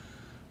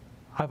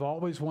 I've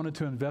always wanted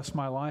to invest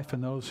my life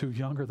in those who are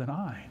younger than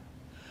I.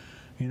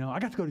 I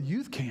got to go to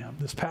youth camp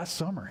this past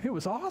summer. It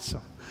was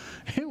awesome.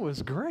 It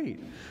was great.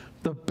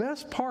 The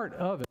best part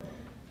of it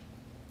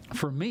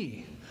for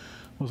me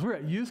was we were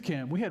at youth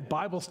camp. We had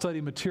Bible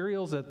study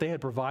materials that they had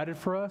provided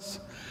for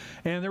us,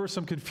 and there was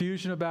some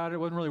confusion about it. It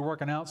wasn't really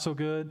working out so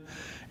good.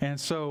 And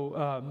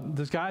so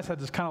these guys had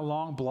this kind of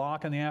long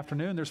block in the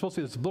afternoon. There's supposed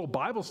to be this little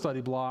Bible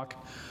study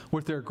block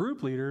with their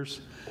group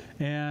leaders.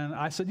 And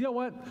I said, you know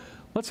what?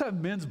 Let's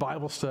have men's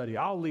Bible study.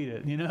 I'll lead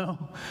it,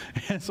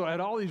 And so I had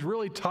all these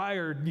really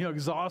tired,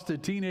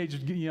 exhausted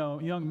teenage,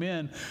 young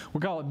men. We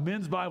call it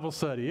men's Bible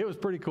study. It was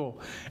pretty cool.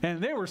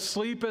 And they were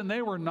sleeping.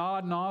 They were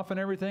nodding off and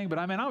everything. But,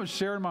 I was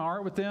sharing my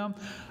heart with them.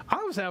 I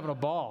was having a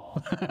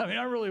ball.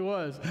 I really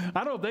was.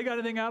 I don't know if they got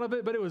anything out of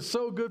it, but it was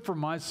so good for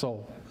my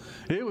soul.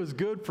 It was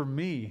good for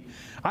me.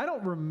 I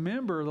don't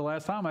remember the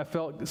last time I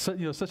felt,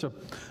 such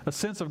a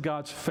sense of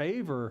God's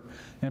favor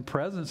and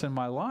presence in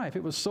my life.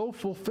 It was so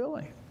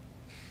fulfilling.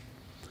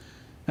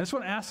 I just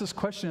want to ask this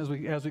question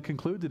as we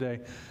conclude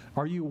today.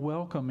 Are you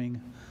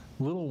welcoming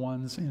little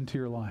ones into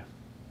your life?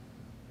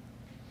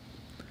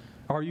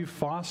 Are you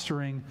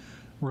fostering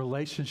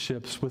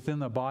relationships within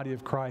the body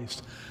of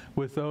Christ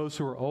with those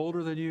who are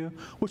older than you?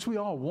 Which we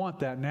all want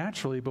that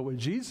naturally, but what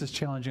Jesus is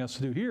challenging us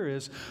to do here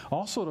is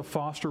also to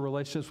foster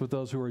relationships with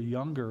those who are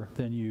younger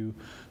than you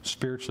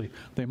spiritually.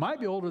 They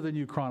might be older than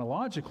you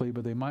chronologically,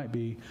 but they might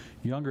be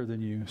younger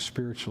than you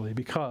spiritually,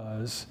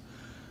 because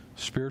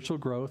spiritual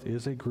growth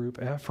is a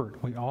group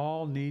effort. We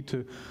all need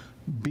to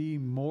be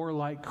more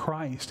like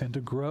Christ. And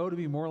to grow to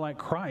be more like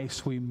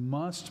Christ, we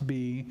must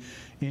be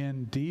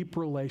in deep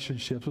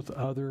relationships with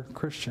other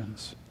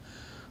Christians.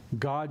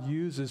 God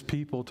uses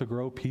people to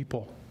grow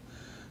people.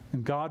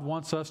 And God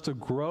wants us to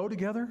grow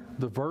together,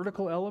 the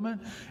vertical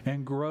element,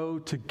 and grow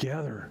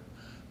together,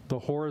 the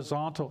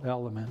horizontal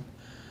element.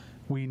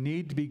 We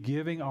need to be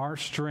giving our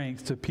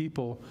strength to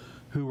people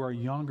who are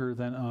younger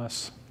than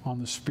us on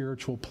the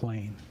spiritual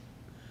plane.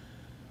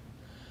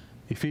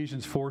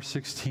 Ephesians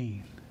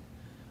 4:16,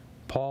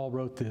 Paul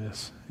wrote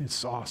this.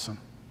 It's awesome.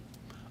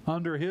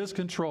 Under his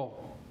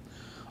control,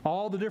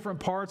 all the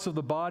different parts of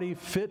the body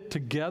fit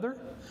together,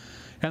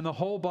 and the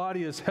whole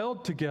body is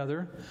held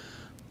together.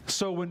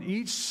 So when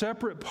each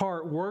separate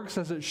part works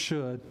as it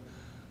should,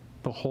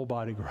 the whole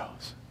body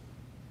grows.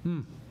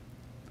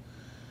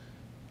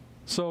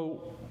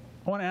 So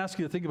I want to ask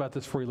you to think about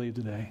this before you leave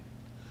today.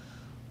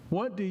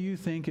 What do you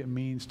think it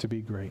means to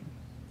be great?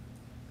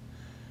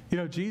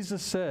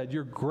 Jesus said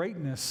your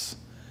greatness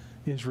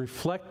is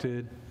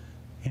reflected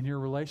in your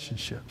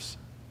relationships.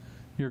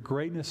 Your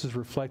greatness is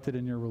reflected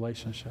in your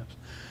relationships.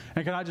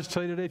 And can I just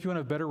tell you today, if you want to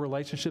have better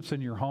relationships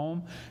in your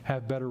home,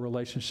 have better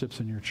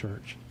relationships in your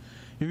church.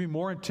 You be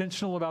more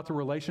intentional about the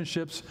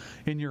relationships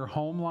in your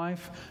home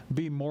life.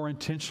 Be more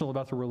intentional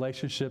about the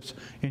relationships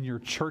in your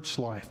church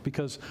life,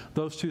 because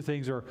those two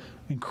things are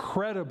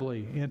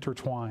incredibly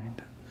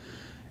intertwined.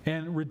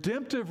 And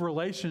redemptive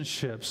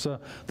relationships,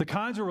 the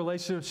kinds of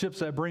relationships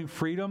that bring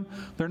freedom,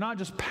 they're not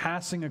just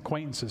passing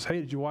acquaintances.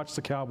 Hey, did you watch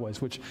the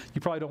Cowboys? Which you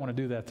probably don't want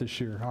to do that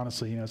this year,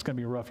 honestly. It's going to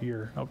be a rough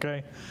year,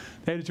 okay?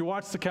 Hey, did you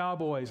watch the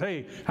Cowboys?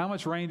 Hey, how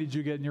much rain did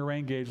you get in your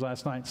rain gauge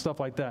last night? Stuff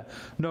like that.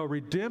 No,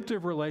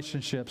 redemptive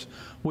relationships,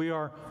 we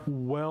are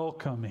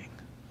welcoming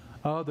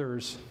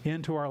others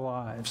into our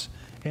lives.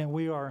 And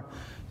we are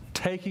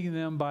taking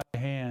them by the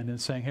hand and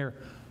saying, here,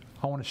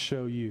 I want to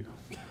show you.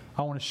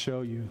 I want to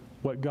show you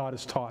what God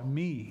has taught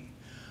me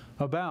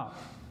about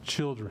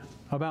children,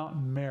 about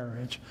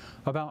marriage,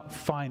 about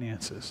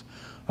finances,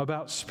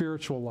 about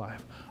spiritual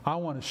life. I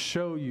want to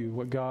show you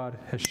what God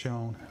has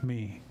shown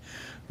me.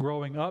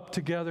 Growing up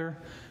together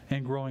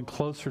and growing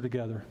closer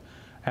together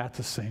at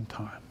the same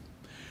time.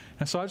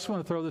 And so I just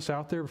want to throw this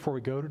out there before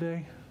we go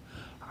today.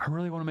 I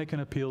really want to make an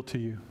appeal to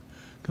you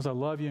because I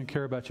love you and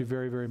care about you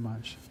very, very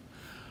much.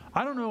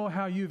 I don't know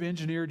how you've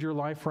engineered your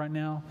life right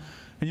now.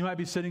 And you might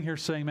be sitting here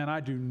saying, man, I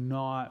do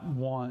not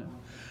want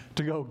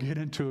to go get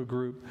into a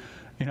group.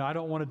 I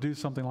don't want to do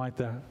something like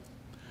that.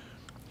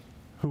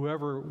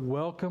 Whoever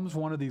welcomes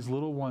one of these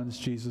little ones,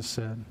 Jesus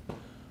said,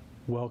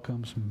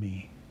 welcomes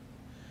me.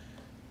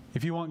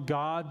 If you want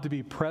God to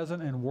be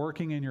present and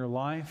working in your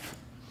life,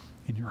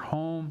 in your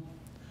home,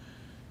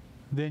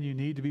 then you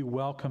need to be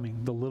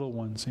welcoming the little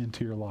ones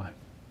into your life.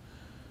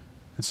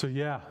 And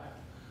so,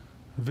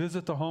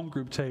 visit the home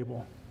group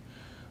table.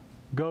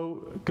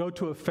 Go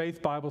to a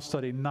faith Bible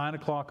study, 9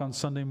 o'clock on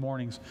Sunday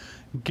mornings.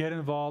 Get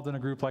involved in a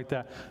group like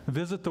that.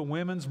 Visit the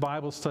women's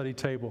Bible study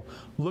table.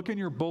 Look in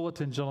your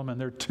bulletin, gentlemen.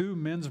 There are 2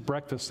 men's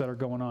breakfasts that are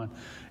going on.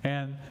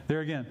 And there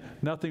again,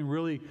 nothing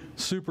really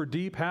super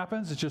deep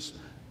happens. It's just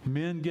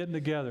men getting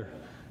together,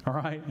 all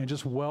right, and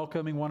just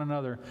welcoming one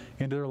another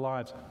into their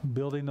lives,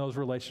 building those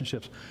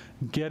relationships.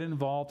 Get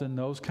involved in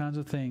those kinds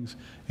of things.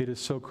 It is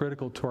so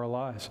critical to our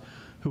lives.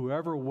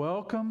 Whoever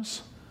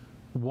welcomes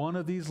one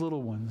of these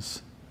little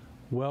ones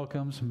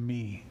welcomes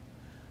me,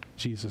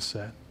 Jesus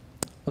said.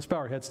 Let's bow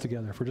our heads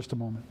together for just a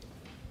moment.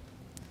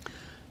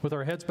 With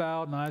our heads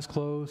bowed and eyes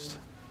closed,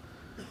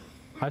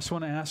 I just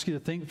want to ask you to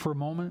think for a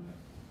moment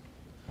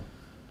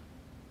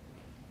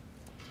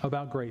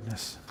about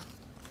greatness.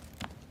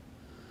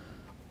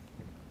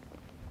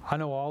 I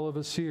know all of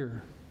us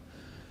here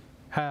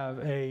have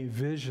a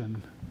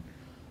vision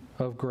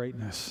of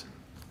greatness.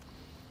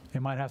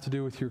 It might have to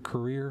do with your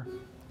career.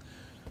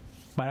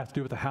 It might have to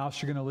do with the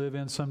house you're going to live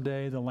in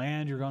someday, the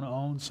land you're going to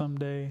own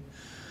someday,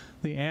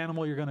 the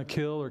animal you're going to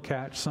kill or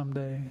catch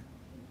someday,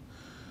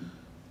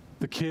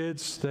 the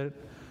kids the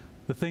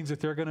things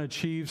that they're going to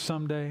achieve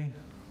someday,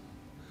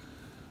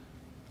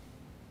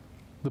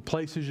 the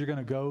places you're going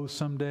to go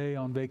someday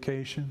on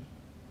vacation.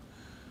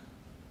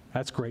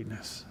 That's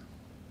greatness.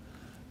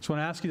 So I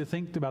want to ask you to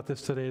think about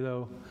this today,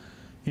 though.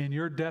 In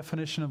your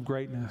definition of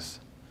greatness,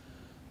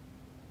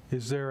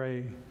 is there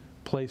a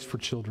place for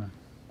children?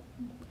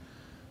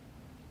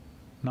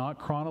 Not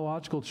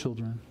chronological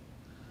children,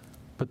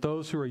 but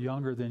those who are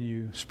younger than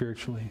you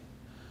spiritually.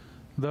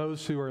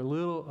 Those who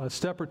are a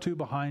step or two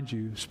behind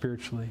you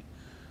spiritually.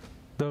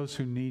 Those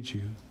who need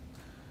you.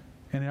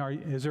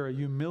 And is there a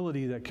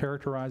humility that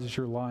characterizes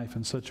your life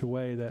in such a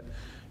way that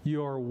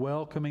you are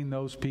welcoming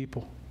those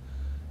people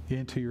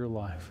into your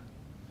life?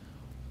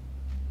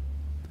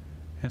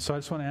 And so I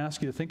just want to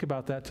ask you to think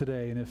about that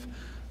today.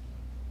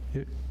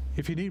 And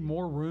if you need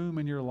more room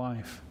in your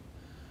life,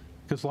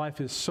 because life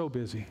is so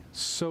busy,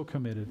 so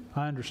committed,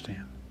 I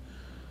understand.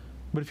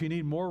 But if you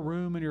need more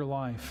room in your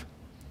life,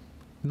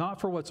 not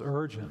for what's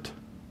urgent,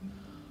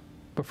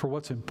 but for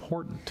what's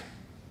important,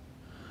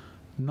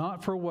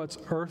 not for what's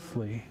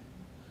earthly,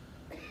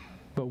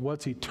 but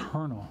what's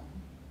eternal,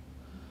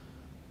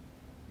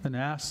 then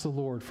ask the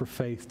Lord for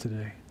faith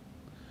today.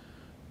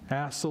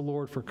 Ask the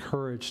Lord for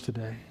courage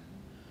today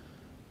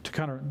to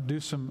kind of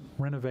do some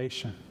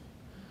renovation,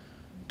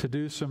 to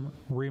do some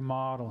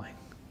remodeling,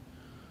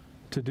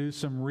 to do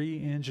some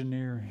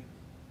re-engineering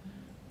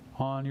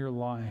on your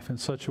life in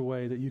such a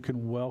way that you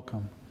can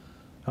welcome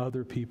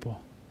other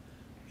people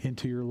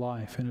into your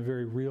life in a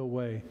very real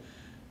way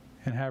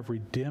and have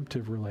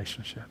redemptive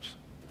relationships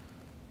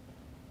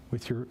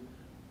with your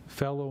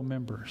fellow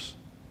members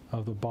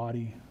of the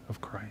body of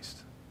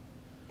Christ.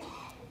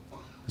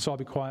 So I'll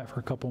be quiet for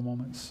a couple of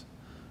moments.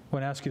 I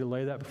want to ask you to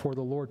lay that before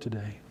the Lord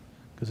today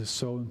because it's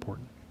so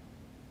important.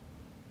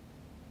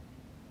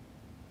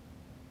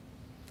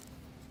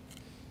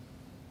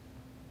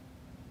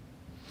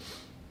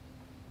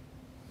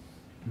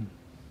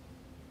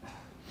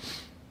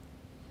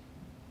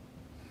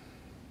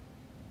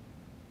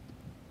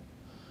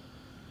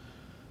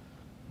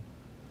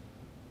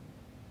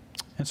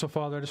 And so,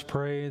 Father, I just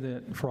pray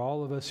that for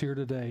all of us here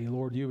today,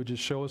 Lord, you would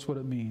just show us what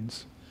it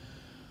means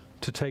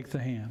to take the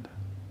hand.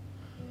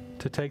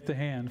 To take the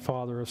hand,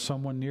 Father, of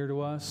someone near to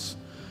us,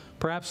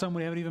 perhaps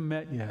someone we haven't even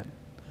met yet,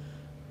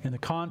 in the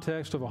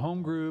context of a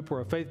home group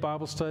or a faith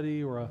Bible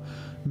study or a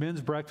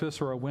men's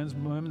breakfast or a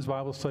women's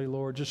Bible study,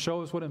 Lord. Just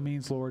show us what it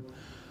means, Lord,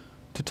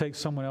 to take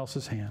someone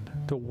else's hand,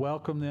 to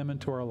welcome them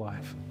into our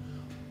life.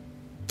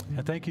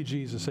 And thank you,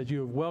 Jesus, that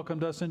you have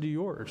welcomed us into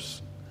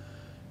yours.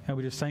 And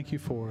we just thank you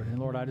for it. And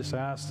Lord, I just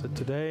ask that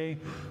today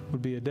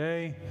would be a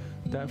day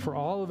that for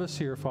all of us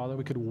here, Father,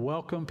 we could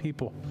welcome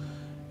people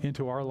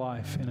into our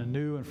life in a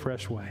new and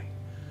fresh way.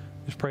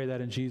 Just pray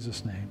that in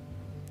Jesus' name.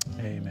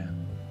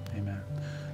 Amen. Amen.